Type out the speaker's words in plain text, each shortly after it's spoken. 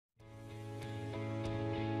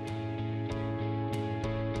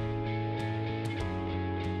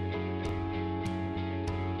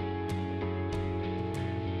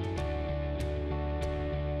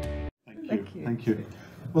Thank you.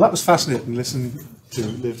 Well, that was fascinating, listening to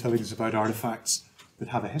Liv telling us about artefacts that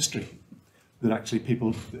have a history. That actually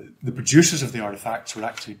people, the producers of the artefacts were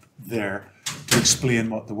actually there to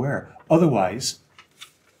explain what they were. Otherwise,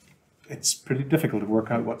 it's pretty difficult to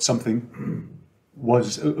work out what something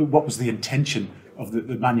was, what was the intention of the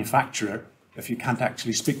manufacturer if you can't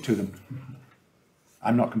actually speak to them.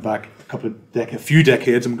 I'm not going back a few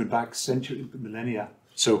decades, I'm going back centuries, millennia.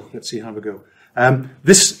 So let's see how we go.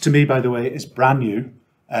 This, to me, by the way, is brand new.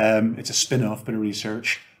 It's a spin-off bit of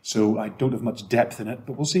research, so I don't have much depth in it,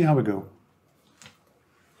 but we'll see how we go.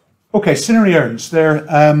 Okay, cinerary urns. They're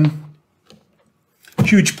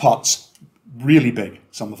huge pots, really big,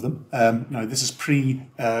 some of them. Now, this is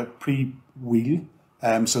pre-wheel,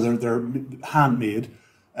 so they're handmade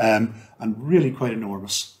and really quite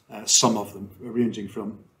enormous, some of them, ranging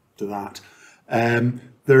from to that.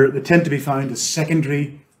 They tend to be found as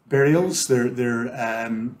secondary burials. They're a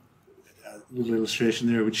little illustration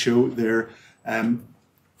there would show they're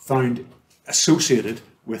found associated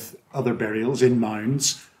with other burials in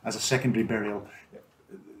mounds as a secondary burial.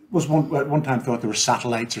 Was at one time thought there were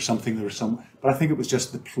satellites or something. There were some, but I think it was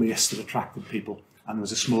just the place that attracted people. And there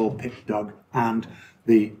was a small pit dug and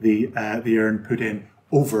the urn put in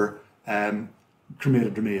over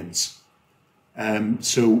cremated remains. And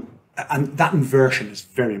that inversion is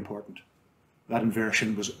very important. That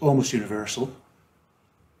inversion was almost universal.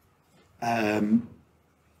 Very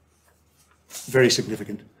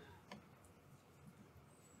significant.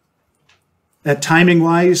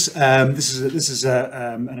 Timing-wise, this is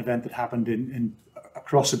an event that happened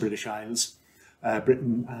across the British Isles,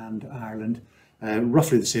 Britain and Ireland,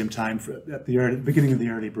 roughly the same time, at the beginning of the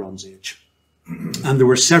early Bronze Age. And there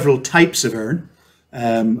were several types of urn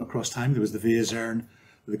across time. There was the vase urn,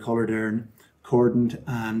 the collared urn, cordoned,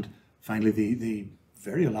 and finally the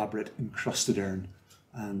very elaborate encrusted urn.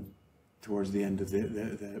 And towards the end of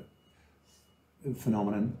the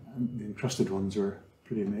phenomenon, the encrusted ones were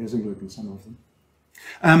pretty amazing looking, some of them.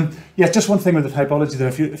 Yeah, just one thing with the typology there.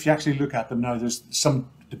 If you actually look at them now, there's some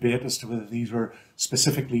debate as to whether these were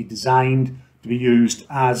specifically designed to be used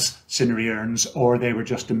as cinerary urns or they were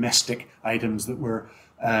just domestic items that were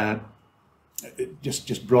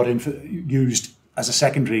just brought in, used as a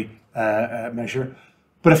secondary measure.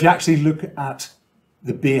 But if you actually look at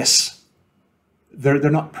the base,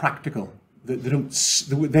 they're not practical.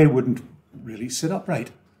 They wouldn't really sit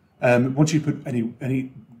upright. Once you put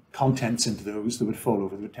any contents into those, they would fall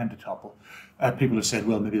over, they would tend to topple. People have said,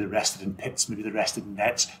 well, maybe they rested in pits, maybe they rested in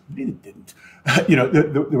nets. Maybe they didn't.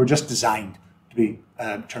 They were just designed to be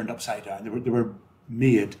turned upside down. They were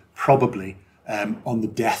made probably on the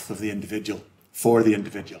death of the individual, for the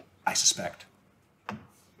individual, I suspect.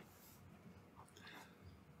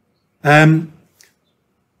 Really,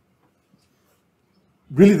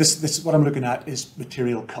 this what I'm looking at is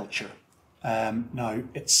material culture. Now,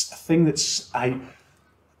 it's a thing that's, I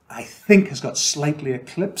think, has got slightly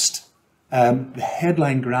eclipsed. The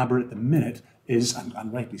headline grabber at the minute is,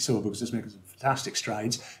 and rightly so, because this makes fantastic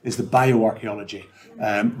strides, is the bioarchaeology.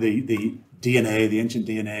 The DNA, the ancient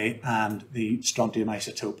DNA, and the strontium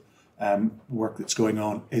isotope work that's going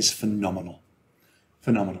on is phenomenal.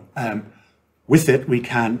 Phenomenal. With it, we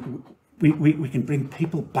can bring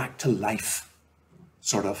people back to life,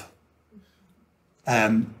 sort of.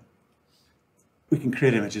 We can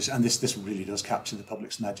create images, and this really does capture the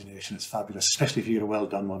public's imagination. It's fabulous, especially if you get a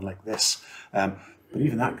well-done one like this. But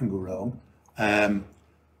even that can go wrong. And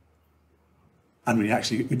when you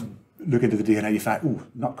actually look into the DNA, you find, ooh,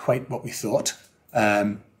 not quite what we thought.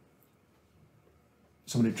 Somebody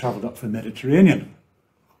travelled up from the Mediterranean.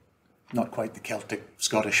 Not quite the Celtic,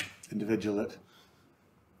 Scottish individual that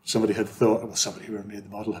somebody had thought, well, somebody who made the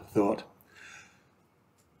model had thought.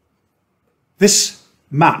 This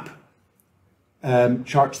map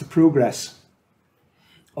charts the progress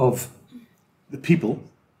of the people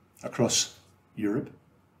across Europe.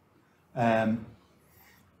 And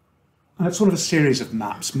it's sort of a series of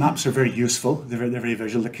maps. Maps are very useful. They're very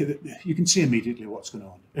visual. You can see immediately what's going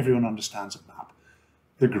on. Everyone understands a map.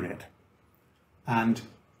 They're great. And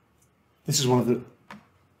this is one of the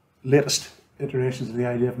latest iterations of the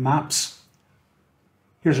idea of maps.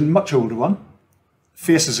 Here's a much older one.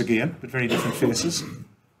 Faces again, but very different faces.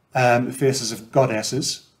 The faces of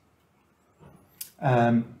goddesses.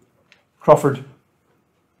 Crawford.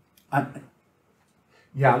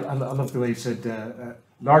 Yeah, I love the way he said,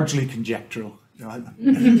 largely conjectural. You know, I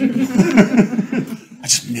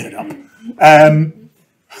just made it up.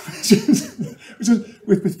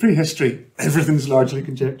 With prehistory, everything's largely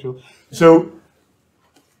conjectural. So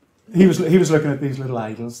he was looking at these little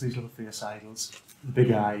idols, these little face idols, the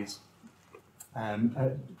big eyes.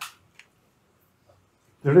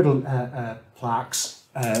 They're little plaques.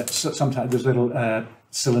 So sometimes there's a little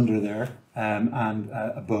cylinder there and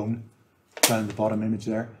a bone down the bottom image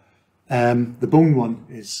there. The bone one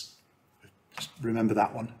is, just remember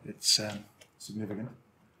that one, it's significant.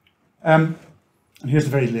 And here's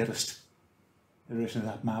the very latest iteration of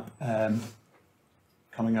that map,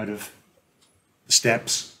 coming out of the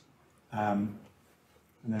steppes. And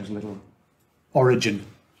there's a little origin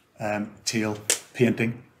tail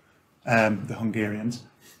painting, the Hungarians.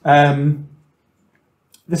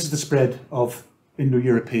 This is the spread of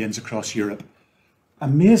Indo-Europeans across Europe.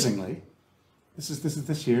 Amazingly, this is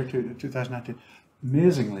this year, 2019.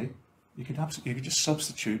 Amazingly, you could just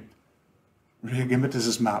substitute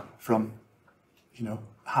Regeneration map from, you know,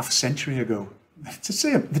 half a century ago. It's the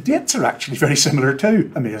same. The dates are actually very similar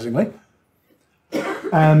too. Amazingly.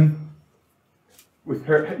 With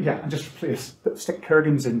her, yeah, and just stick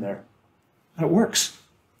kurgans in there, and it works.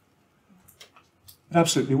 It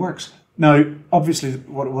absolutely works. Now, obviously,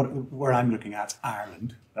 where I'm looking at is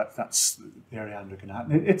Ireland. That's the area I'm looking at.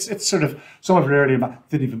 And it's sort of, some of our earlier maps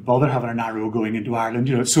didn't even bother having an arrow going into Ireland.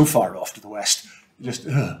 You know, it's so far off to the west. Just,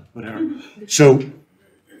 whatever. So,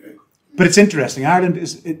 but it's interesting. Ireland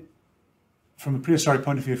is, from a prehistoric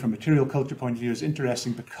point of view, from a material culture point of view, is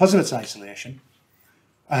interesting because of its isolation.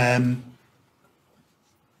 I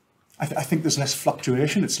think there's less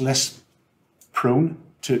fluctuation. It's less prone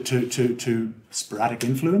to sporadic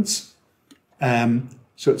influence.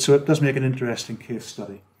 So it does make an interesting case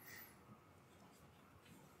study.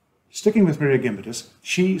 Sticking with Maria Gimbutas,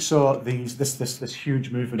 she saw this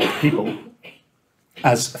huge movement of people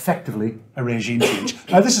as effectively a regime change.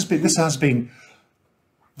 Now this has been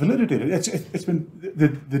validated. It's been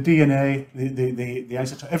the DNA, the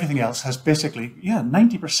isotope, everything else has basically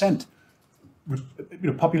 90%.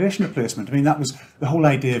 Population replacement. I mean, that was the whole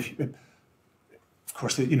idea of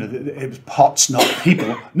course, it was pots, not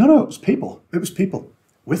people. No, it was people. It was people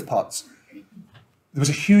with pots. There was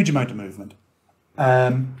a huge amount of movement.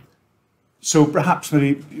 So perhaps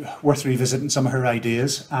maybe worth revisiting some of her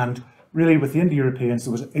ideas. And really, with the Indo-Europeans,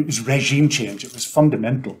 it was regime change. It was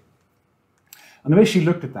fundamental. And the way she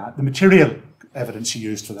looked at that, the material evidence she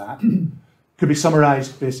used for that, could be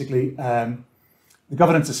summarised basically. The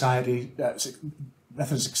governance society,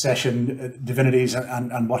 method of succession, divinities,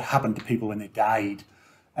 and what happened to people when they died.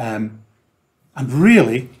 And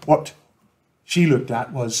really, what she looked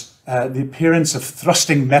at was the appearance of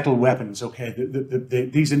thrusting metal weapons. Okay,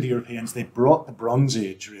 these Indo-Europeans, they brought the Bronze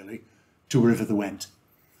Age, really, to wherever they went.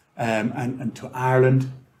 And to Ireland.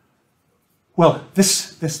 Well,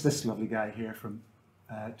 this lovely guy here from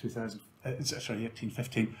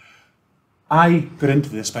 1815, I got into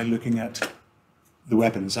this by looking at the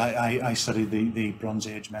weapons. I studied the Bronze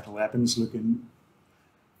Age metal weapons, looking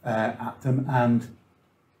at them, and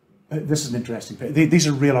this is an interesting thing. These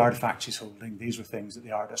are real artefacts he's holding. These were things that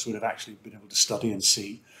the artists would have actually been able to study and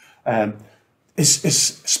see.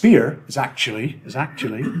 His spear is actually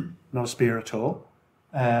not a spear at all.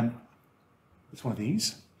 It's one of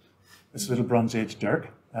these. It's a little Bronze Age dirk,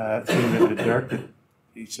 three-riveted dirk that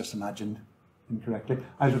he's just imagined incorrectly.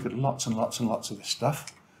 I looked at lots and lots and lots of this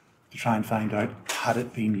stuff to try and find out, had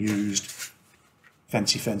it been used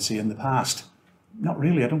fancy in the past? Not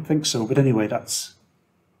really, I don't think so, but anyway, that's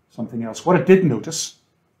something else. What I did notice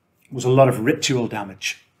was a lot of ritual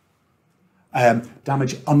damage.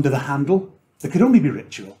 Damage under the handle. There could only be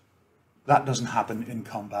ritual. That doesn't happen in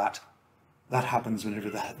combat. That happens whenever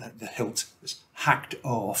the hilt is hacked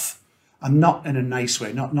off, and not in a nice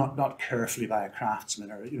way, not carefully by a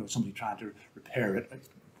craftsman or somebody trying to repair it. It's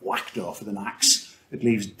whacked off with an axe. It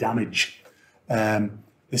leaves damage.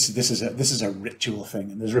 This is a ritual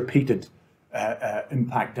thing, and there's repeated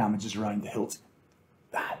impact damages around the hilt.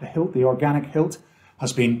 The hilt, the organic hilt,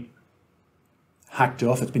 has been hacked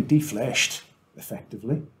off. It's been defleshed,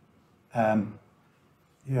 effectively.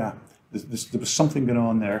 There was something going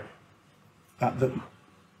on there. But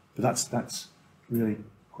that's really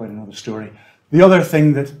quite another story. The other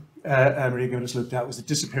thing that Maria Gimbutas looked at was the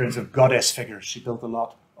disappearance of goddess figures. She built a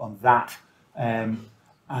lot on that. And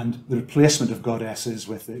the replacement of goddesses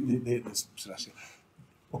with the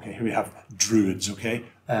okay, here we have druids, okay?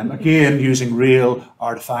 Again, using real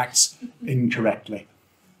artefacts incorrectly.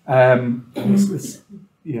 With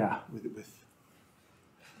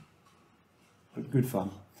good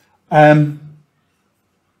fun.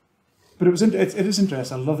 But it is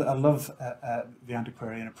interesting. I love the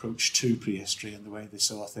antiquarian approach to prehistory and the way they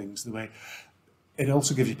saw things. The way it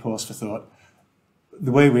also gives you pause for thought.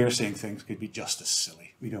 The way we're seeing things could be just as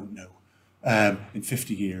silly. We don't know. In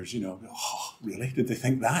 50 years, really? Did they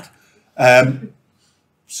think that?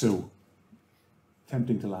 So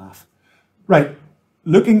tempting to laugh. Right.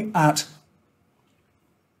 looking at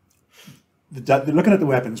the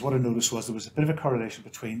weapons, what I noticed was there was a bit of a correlation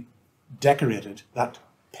between decorated, that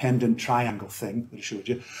pendant triangle thing that I showed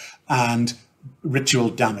you, and ritual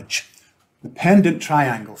damage. The pendant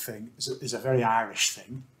triangle thing is a very Irish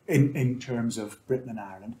thing in terms of Britain and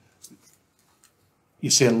Ireland. You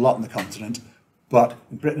see a lot in the continent, but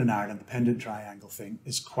in Britain and Ireland, the pendant triangle thing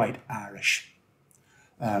is quite Irish.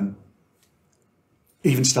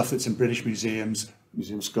 Even stuff that's in British museums,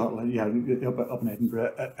 Museum of Scotland, yeah, up in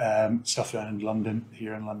Edinburgh, stuff down in London,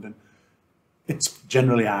 here in London. It's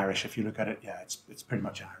generally Irish. If you look at it, yeah, it's pretty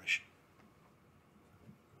much Irish.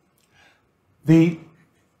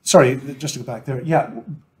 Sorry, just to go back there, yeah,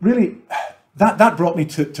 really, that brought me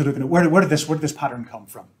to looking at where did this pattern come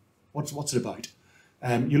from? What's it about?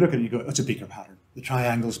 You look at it, you go, it's a Beaker pattern. The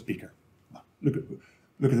triangle's Beaker. Look at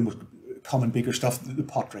the most common Beaker stuff, the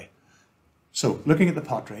pottery. So, looking at the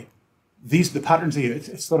pottery, the patterns here,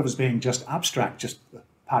 it's thought of as being just abstract, just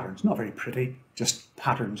patterns, not very pretty, just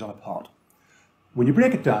patterns on a pot. When you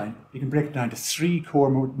break it down, you can break it down to 3 core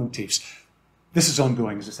motifs. This is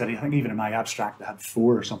ongoing, as I said. I think even in my abstract I had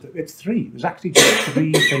 4 or something. It's 3. There's actually just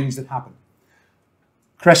 3 things that happen.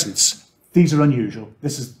 Crescents. These are unusual.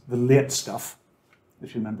 This is the late stuff.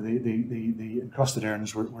 If you remember, the encrusted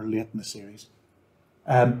urns were late in the series.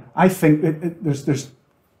 I think there's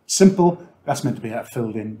simple, that's meant to be a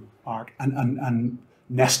filled-in arc, and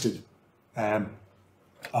nested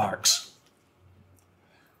arcs.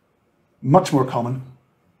 Much more common,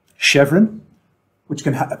 chevron, which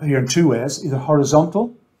can appear in 2 ways, either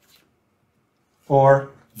horizontal or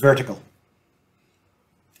vertical.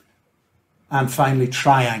 And finally,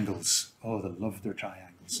 triangles. Oh, they love their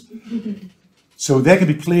triangles. So they can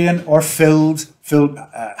be plain or filled,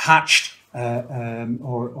 hatched,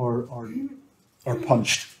 or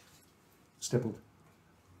punched, stippled.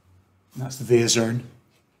 And that's the vase urn.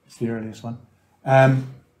 It's the earliest one.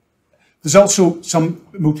 There's also some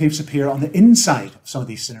motifs appear on the inside of some of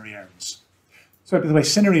these cinerary urns. So, by the way,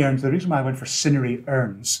 cinerary urns, the reason why I went for cinerary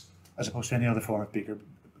urns as opposed to any other form of Beaker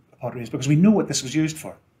pottery is because we know what this was used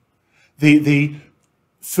for. The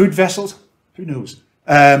food vessels, who knows?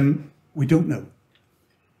 We don't know.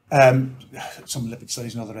 Some lipid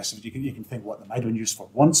studies and all the rest of it, you can think what they might have been used for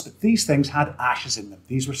once, but these things had ashes in them.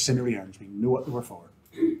 These were cinerary urns. We know what they were for.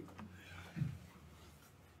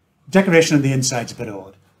 Decoration on the inside's a bit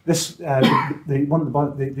odd. This,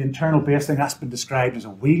 the internal base thing has been described as a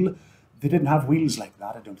wheel. They didn't have wheels like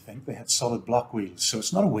that, I don't think. They had solid block wheels, so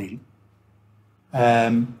it's not a wheel.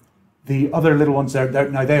 The other little ones there,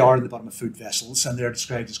 now they are in the bottom of food vessels, and they're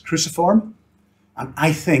described as cruciform. And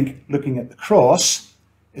I think looking at the cross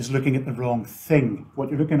is looking at the wrong thing. What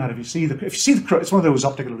you're looking at, if you see the cross, it's one of those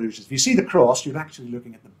optical illusions. If you see the cross, you're actually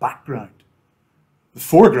looking at the background. The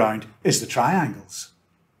foreground is the triangles.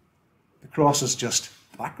 The cross is just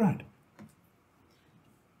the background.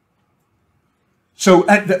 So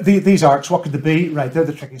these arcs, what could they be? Right, they're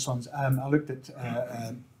the trickiest ones. I looked at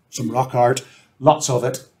some rock art, lots of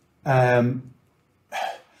it.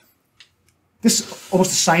 This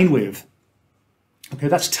almost a sine wave. Okay,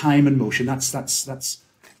 that's time and motion. That's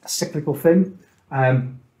a cyclical thing.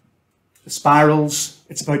 The spirals.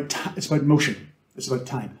 It's about motion. It's about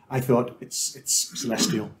time. I thought it's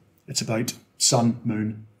celestial. It's about sun,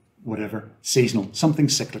 moon, whatever, seasonal, something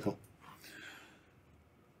cyclical.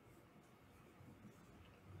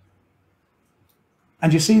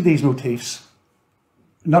 And you see these motifs,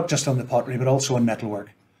 not just on the pottery, but also on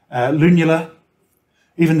metalwork. Lunula,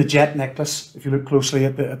 even the jet necklace, if you look closely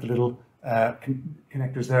at the little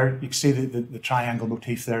connectors there, you can see the triangle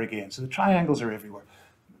motif there again. So the triangles are everywhere.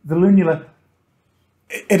 The lunula,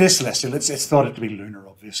 it is celestial. It's thought it to be lunar,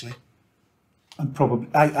 obviously. And probably,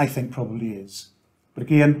 I think probably is. But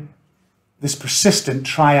again, this persistent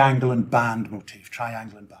triangle and band motif,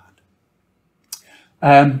 triangle and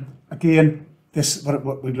band. Again, this,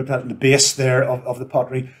 what we looked at in the base there of the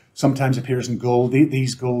pottery, sometimes appears in gold.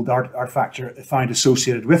 These gold artifacts are found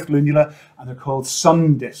associated with lunula, and they're called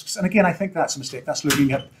sun discs. And again, I think that's a mistake. That's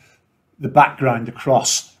looking at the background, the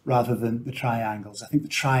cross, rather than the triangles. I think the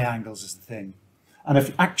triangles is the thing. And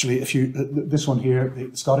if you, this one here,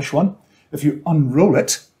 the Scottish one, if you unroll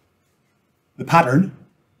it, the pattern,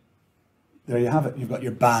 there you have it. You've got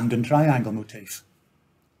your band and triangle motif.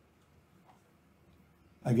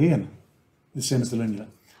 Again, the same as the lunula.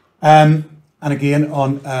 And again,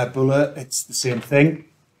 on bulla, it's the same thing.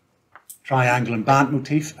 Triangle and band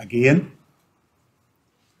motif, again.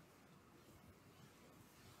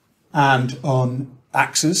 And on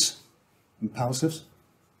axes and palsifs,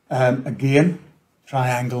 again,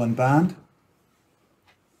 triangle and band.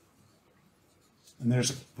 And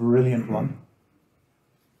there's a brilliant one.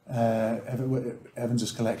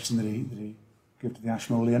 Evans's collection that he gave to the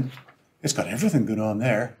Ashmolean. It's got everything going on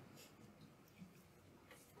there.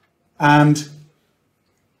 And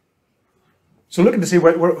so looking to see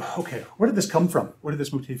where did this come from? Where did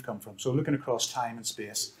this motif come from? So looking across time and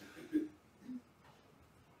space.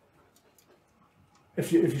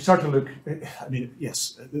 If you start to look, I mean,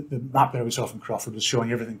 yes, the map there we saw from Crawford was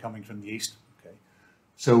showing everything coming from the east. Okay,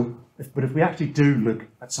 so but if we actually do look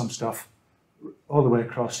at some stuff all the way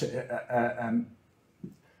across, the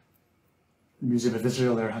Museum of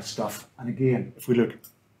Israel there has stuff, and again, if we look,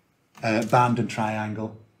 band and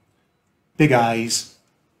triangle, big eyes.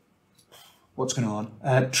 What's going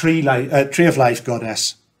on? Tree of life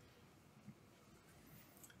goddess.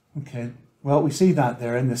 Okay. Well, we see that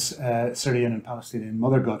there in this Syrian and Palestinian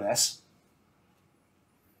mother goddess.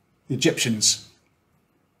 The Egyptians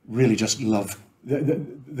really just love,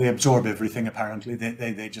 they absorb everything apparently.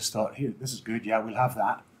 They just thought, here, this is good, yeah, we'll have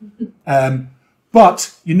that.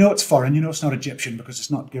 But you know it's foreign, you know it's not Egyptian because it's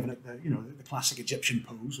not given it the classic Egyptian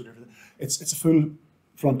pose, whatever. It's a full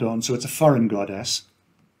front on, so it's a foreign goddess.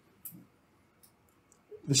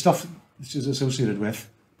 The stuff this is associated with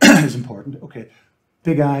is important. Okay,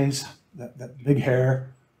 big eyes. That big hair,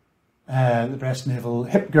 the breast, navel,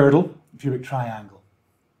 hip girdle, pubic triangle.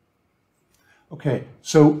 Okay,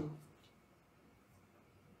 so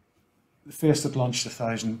the face that launched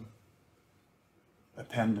 1,000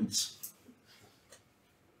 pendants.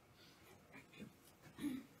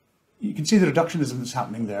 You can see the reductionism that's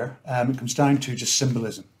happening there. It comes down to just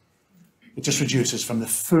symbolism. It just reduces from the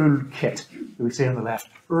full kit that we see on the left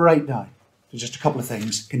right down to just a couple of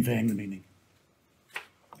things conveying the meaning.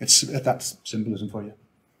 That's symbolism for you.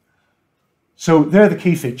 So there are the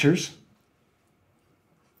key features.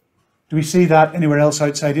 Do we see that anywhere else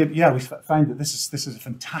outside it? Yeah, we find that this is a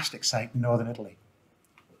fantastic site in northern Italy.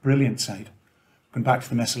 Brilliant site. Going back to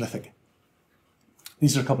the Mesolithic.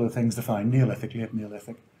 These are a couple of things to find. Neolithic, late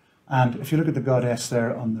Neolithic. And if you look at the goddess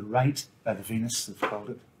there on the right, the Venus, they've called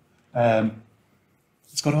it,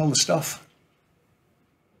 it's got all the stuff.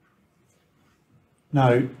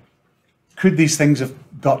 Now, could these things have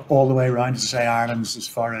got all the way around to, say, Ireland's as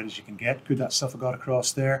far out as you can get? Could that stuff have got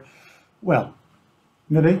across there? Well,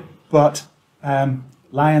 maybe, but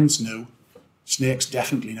lions, no. Snakes,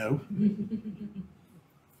 definitely no.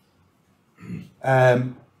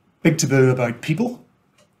 Big taboo about people.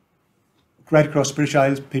 Right across the British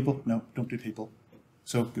Isles, people, no, don't do people.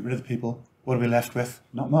 So get rid of the people. What are we left with?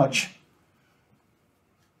 Not much.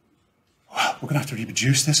 We're going to have to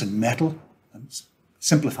reproduce this in metal and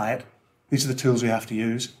simplify it. These are the tools we have to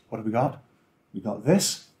use. What have we got? We've got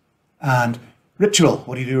this. And ritual.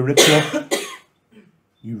 What do you do with ritual?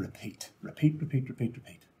 You repeat. Repeat, repeat, repeat,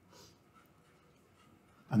 repeat.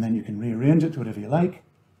 And then you can rearrange it to whatever you like.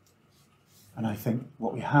 And I think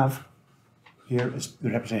what we have here is the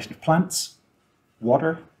representation of plants,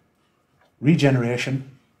 water,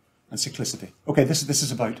 regeneration, and cyclicity. Okay, this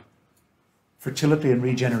is about fertility and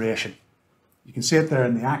regeneration. You can see it there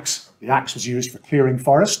in the axe. The axe was used for clearing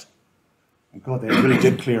forest. And God, they really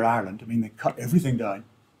did clear Ireland. I mean, they cut everything down.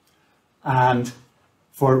 And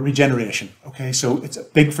for regeneration. Okay, so it's a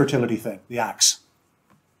big fertility thing, the axe.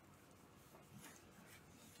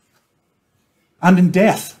 And in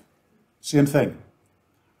death, same thing.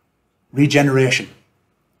 Regeneration.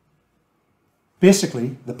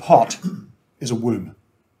 Basically, the pot is a womb.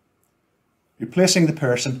 You're placing the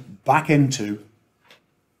person back into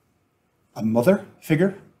a mother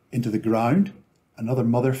figure, into the ground, another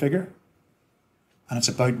mother figure, and it's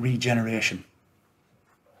about regeneration.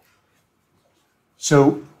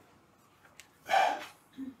 So,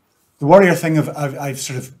 the warrior thing I've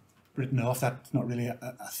sort of written off. That's not really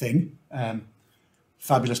a thing.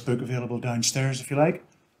 Fabulous book available downstairs, if you like.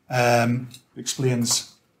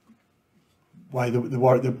 Explains why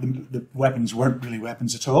the weapons weren't really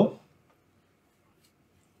weapons at all.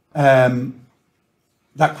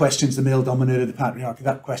 That questions the male-dominated, the patriarchy.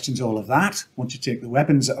 That questions all of that. Once you take the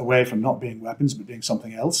weapons away from not being weapons, but being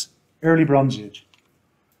something else. Early Bronze Age.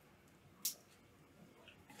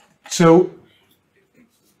 So,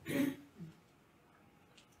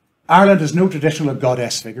 Ireland has no traditional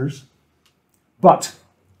goddess figures, but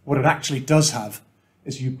what it actually does have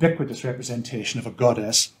is ubiquitous representation of a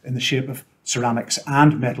goddess in the shape of ceramics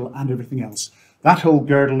and metal and everything else. That whole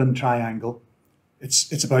girdle and triangle,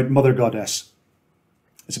 it's about Mother Goddess.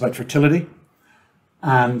 It's about fertility,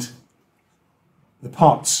 and the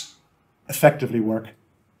pots effectively work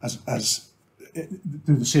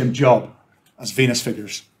do the same job as Venus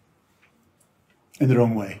figures in their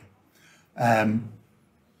own way.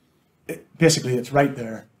 Basically, it's right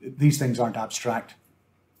there. These things aren't abstract.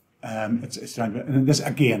 It's down, and this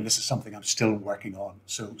again, this is something I'm still working on.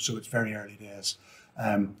 So it's very early days.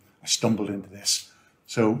 I stumbled into this.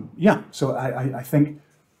 So yeah, so I think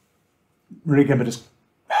Marie Gimbert has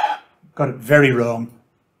got it very wrong,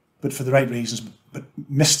 but for the right reasons, but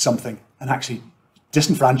missed something and actually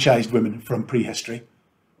disenfranchised women from prehistory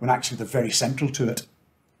when actually they're very central to it.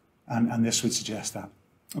 And this would suggest that.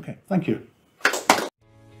 Okay, thank you.